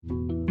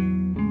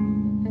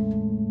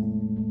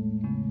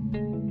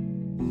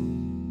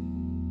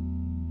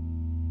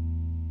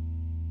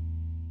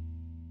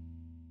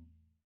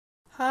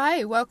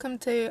Hi, welcome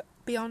to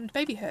Beyond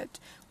Babyhood.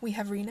 We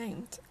have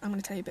renamed. I'm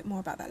going to tell you a bit more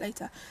about that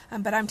later.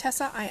 But I'm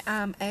Tessa. I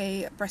am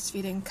a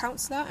breastfeeding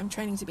counsellor. I'm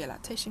training to be a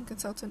lactation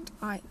consultant.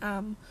 I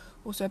am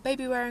also a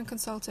baby wearing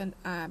consultant,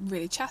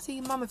 really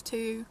chatty, mum of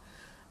two,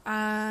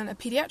 and a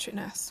paediatric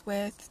nurse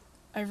with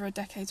over a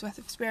decade's worth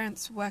of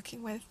experience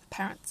working with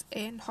parents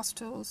in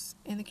hospitals,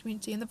 in the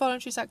community, in the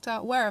voluntary sector,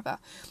 wherever.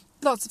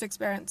 Lots of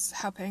experience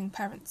helping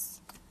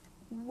parents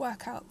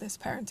work out this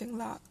parenting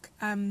lark.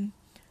 I'm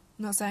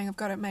not saying I've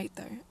got it made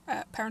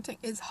though. Parenting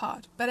is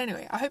hard. But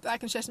anyway, I hope that I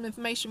can share some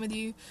information with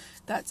you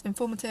that's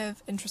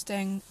informative,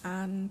 interesting,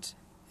 and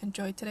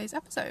enjoy today's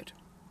episode.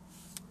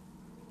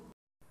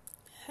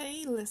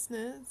 Hey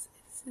listeners,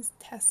 this is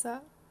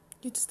Tessa.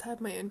 You just heard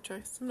my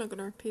intro, so I'm not going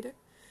to repeat it.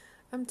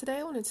 Today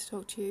I wanted to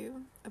talk to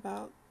you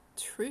about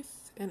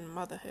truth in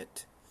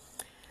motherhood.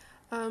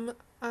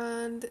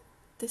 And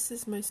this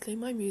is mostly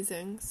my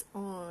musings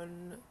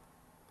on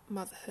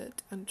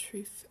motherhood and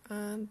truth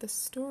and the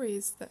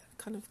stories that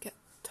kind of get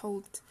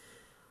told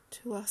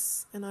to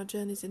us in our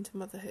journeys into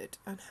motherhood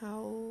and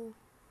how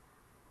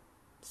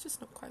it's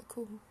just not quite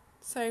cool.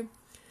 So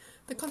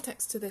the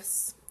context to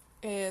this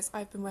is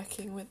I've been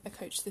working with a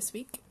coach this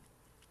week,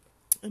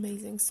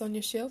 amazing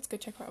Sonia Shields, go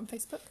check her out on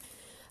Facebook,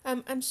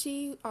 and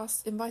she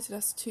invited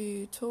us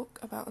to talk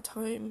about a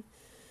time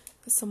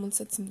that someone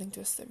said something to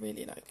us that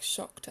really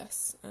shocked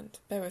us, and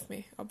bear with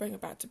me, I'll bring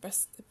it back to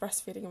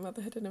breastfeeding and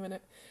motherhood in a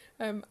minute.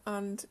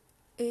 And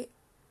it,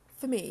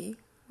 for me,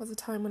 was a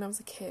time when I was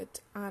a kid,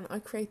 and I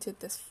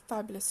created this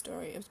fabulous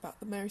story. It was about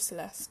the Mary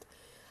Celeste,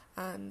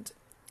 and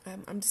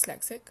I'm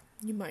dyslexic.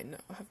 You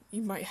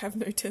might have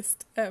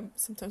noticed.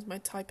 Sometimes my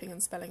typing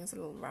and spelling is a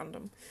little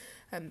random.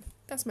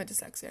 That's my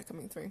dyslexia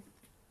coming through.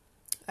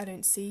 I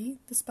don't see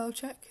the spell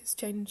check. It's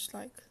changed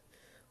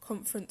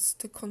conference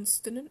to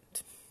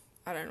consonant.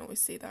 I don't always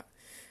see that.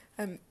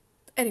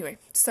 Anyway,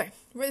 so I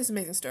wrote this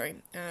amazing story,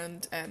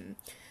 and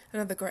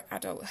another great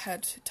adult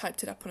had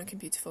typed it up on a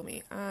computer for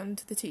me,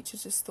 and the teacher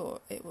just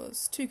thought it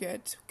was too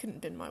good,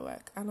 couldn't bin my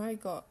work, and I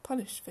got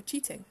punished for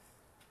cheating.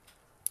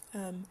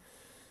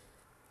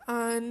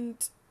 And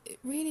it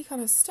really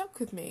kind of stuck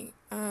with me,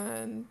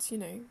 and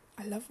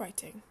I love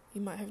writing.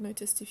 You might have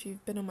noticed if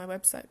you've been on my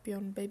website,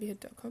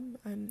 beyondbabyhood.com,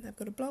 I've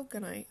got a blog,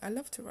 and I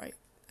love to write,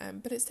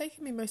 but it's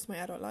taken me most of my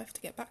adult life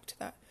to get back to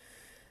that.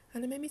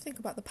 And it made me think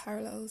about the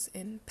parallels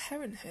in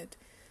parenthood.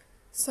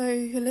 So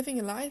you're living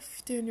your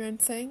life, doing your own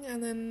thing,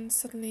 and then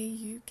suddenly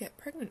you get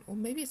pregnant. Or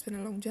maybe it's been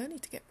a long journey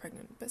to get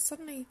pregnant, but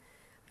suddenly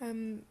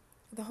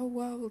the whole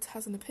world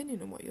has an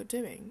opinion on what you're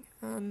doing.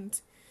 And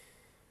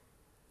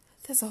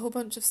there's a whole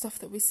bunch of stuff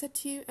that we said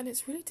to you, and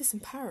it's really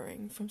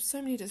disempowering from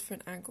so many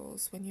different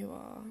angles when you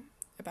are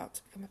about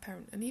to become a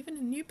parent, and even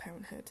in new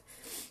parenthood.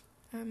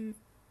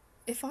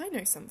 If I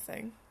know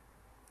something,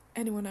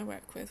 anyone I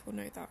work with will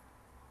know that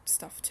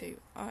stuff too.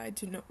 I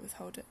do not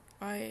withhold it.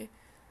 I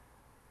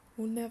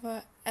will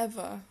never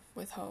ever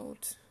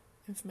withhold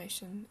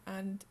information,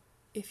 and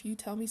if you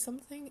tell me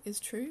something is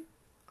true,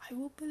 I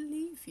will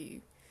believe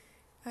you.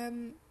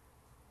 But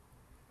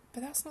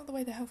that's not the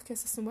way the healthcare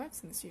system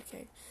works in this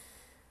UK.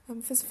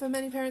 For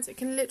many parents, it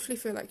can literally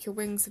feel like your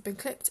wings have been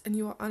clipped and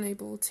you are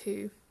unable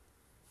to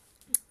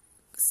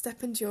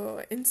step into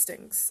your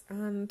instincts,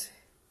 and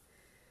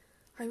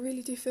I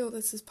really do feel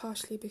this is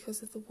partially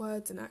because of the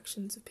words and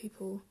actions of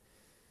people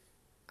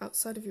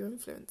outside of your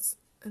influence,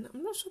 and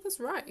I'm not sure that's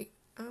right.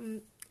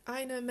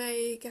 Ina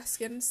May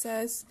Gaskin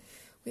says,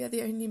 "We are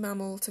the only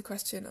mammal to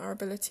question our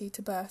ability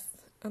to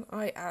birth," and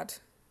I add,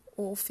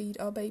 "or feed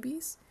our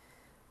babies,"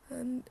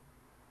 and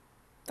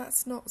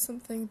that's not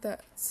something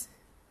that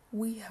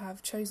we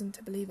have chosen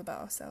to believe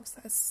about ourselves.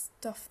 That is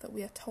stuff that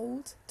we are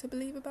told to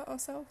believe about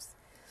ourselves,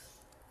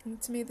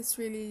 and to me this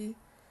really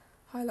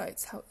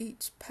highlights how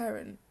each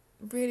parent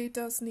really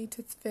does need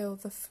to feel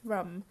the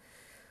thrum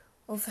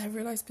of their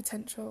realised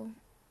potential,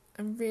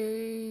 and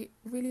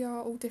really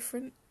are all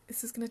different.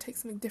 This is going to take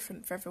something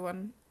different for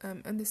everyone,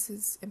 and this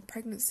is in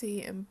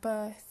pregnancy, in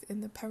birth,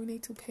 in the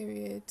perinatal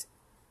period,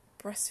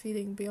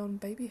 breastfeeding beyond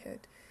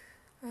babyhood.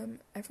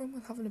 Everyone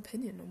will have an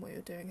opinion on what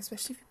you're doing,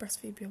 especially if you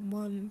breastfeed beyond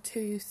 1,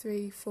 2,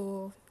 3,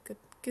 4.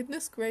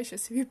 Goodness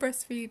gracious, if you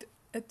breastfeed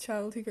a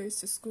child who goes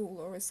to school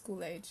or is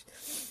school age,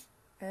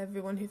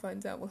 everyone who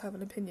finds out will have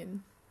an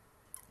opinion.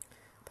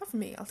 Apart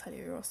from me, I'll tell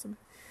you, you're awesome.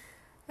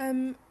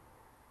 And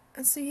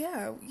so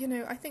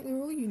I think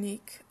we're all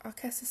unique. Our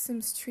care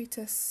systems treat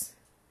us,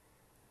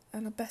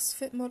 and a best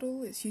fit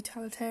model is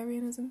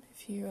utilitarianism.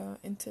 If you are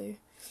into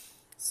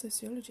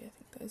sociology, I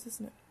think that is,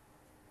 isn't it?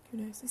 Who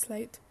knows? It's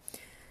late.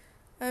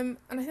 And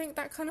I think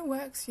that kind of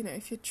works.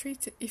 If you're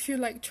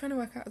trying to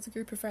work out as a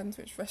group of friends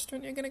which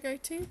restaurant you're going to go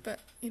to, but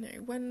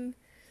when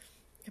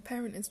a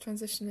parent is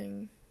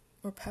transitioning,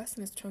 or a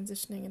person is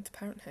transitioning into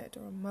parenthood,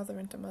 or a mother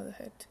into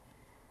motherhood,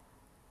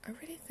 I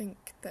really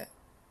think that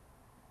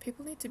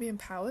people need to be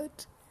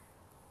empowered,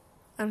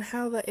 and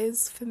how that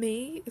is for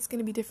me is going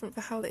to be different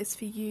for how that is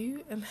for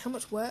you, and how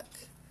much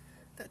work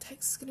that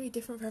takes is going to be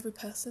different for every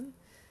person,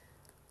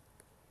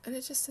 and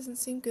it just doesn't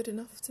seem good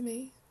enough to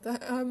me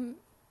that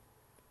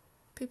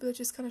people are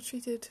just kind of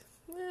treated,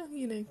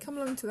 come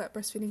along to that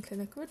breastfeeding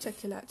clinic or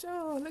check your latch.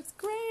 Oh, it looks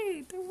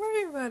great, don't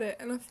worry about it,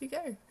 and off you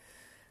go.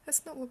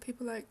 That's not what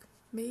people like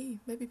me,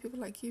 maybe people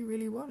like you,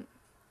 really want.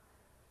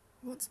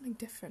 I want something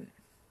different.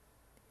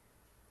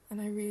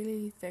 And I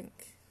really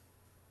think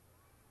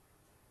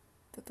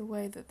that the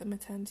way that the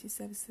maternity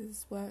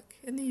services work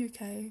in the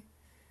UK and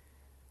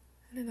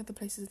in other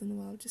places in the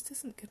world just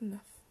isn't good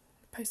enough.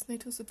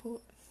 Postnatal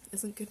support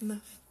isn't good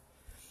enough.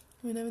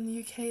 We know in the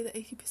UK that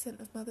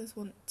 80% of mothers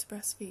want to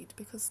breastfeed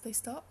because they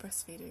start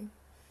breastfeeding.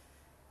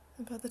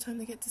 And by the time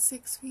they get to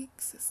 6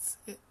 weeks,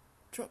 it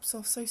drops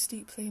off so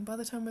steeply. And by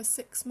the time we're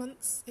 6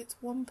 months, it's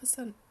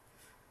 1%.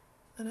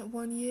 And at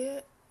 1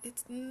 year,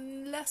 it's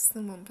less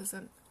than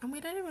 1%. And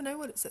we don't even know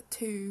what it's at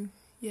 2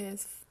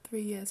 years,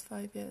 3 years,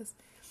 5 years.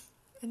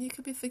 And you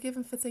could be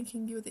forgiven for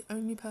thinking you're the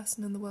only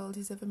person in the world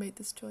who's ever made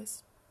this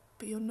choice.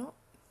 But you're not.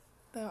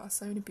 There are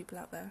so many people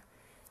out there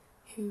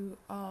who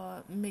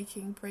are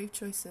making brave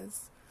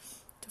choices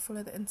to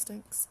follow their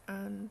instincts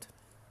and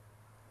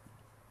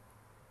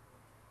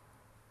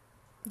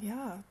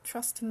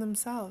trust in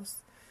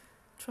themselves,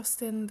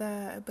 trust in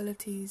their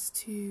abilities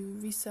to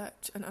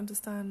research and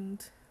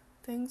understand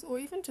things, or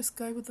even just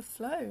go with the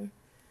flow.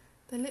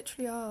 There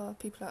literally are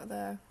people out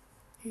there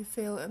who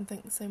feel and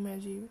think the same way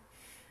as you,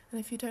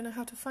 and if you don't know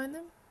how to find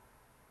them,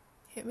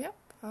 hit me up,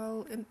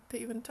 I'll put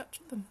you in touch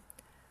with them.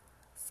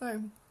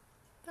 So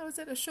that was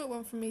it, a short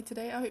one from me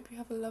today. I hope you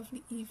have a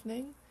lovely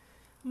evening.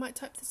 I might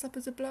type this up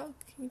as a blog.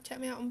 You can check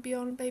me out on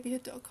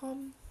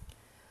beyondbabyhood.com.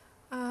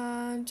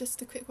 And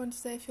just a quick one to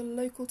say, if you're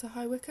local to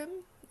High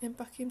Wycombe in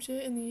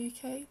Buckinghamshire in the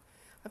UK,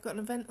 I've got an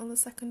event on the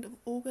 2nd of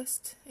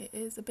August. It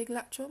is a big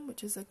latch on,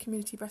 which is a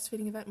community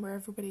breastfeeding event where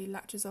everybody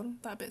latches on.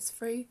 That bit's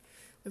free.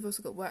 We've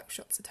also got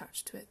workshops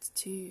attached to it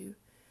to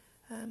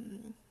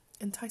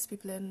entice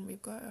people in.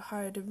 We've got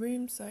hired a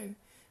room, so we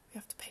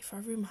have to pay for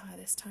our room hire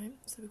this time.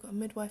 So we've got a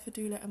midwife, a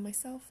doula and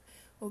myself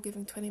all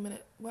giving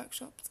 20-minute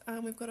workshops,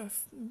 and we've got a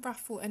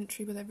raffle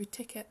entry with every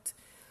ticket,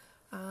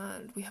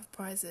 and we have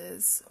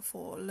prizes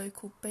for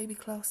local baby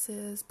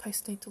classes,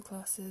 postnatal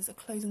classes, a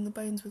closing the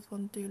bones with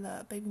one doula,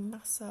 a baby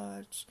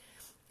massage,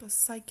 a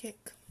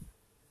psychic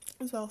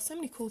as well. So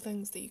many cool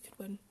things that you could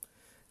win.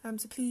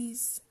 So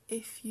please,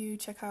 if you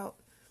check out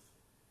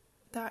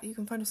that, you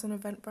can find us on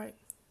Eventbrite.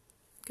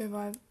 Go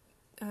via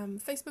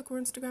Facebook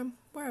or Instagram,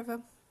 wherever,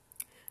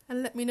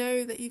 and let me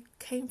know that you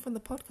came from the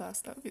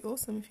podcast. That would be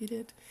awesome if you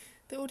did.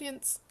 The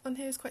audience on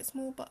here is quite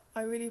small, but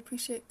I really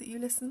appreciate that you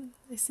listen.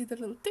 I see the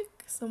little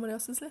tick, someone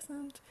else has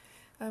listened,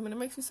 and it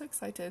makes me so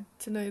excited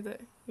to know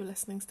that you're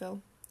listening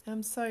still.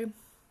 So I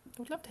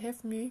would love to hear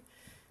from you.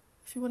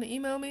 If you want to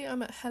email me,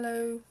 I'm at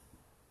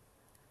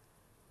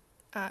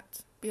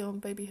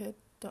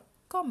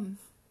hello@beyondbabyhood.com.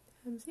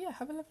 So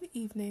have a lovely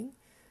evening,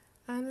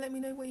 and let me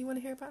know what you want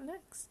to hear about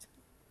next.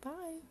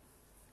 Bye.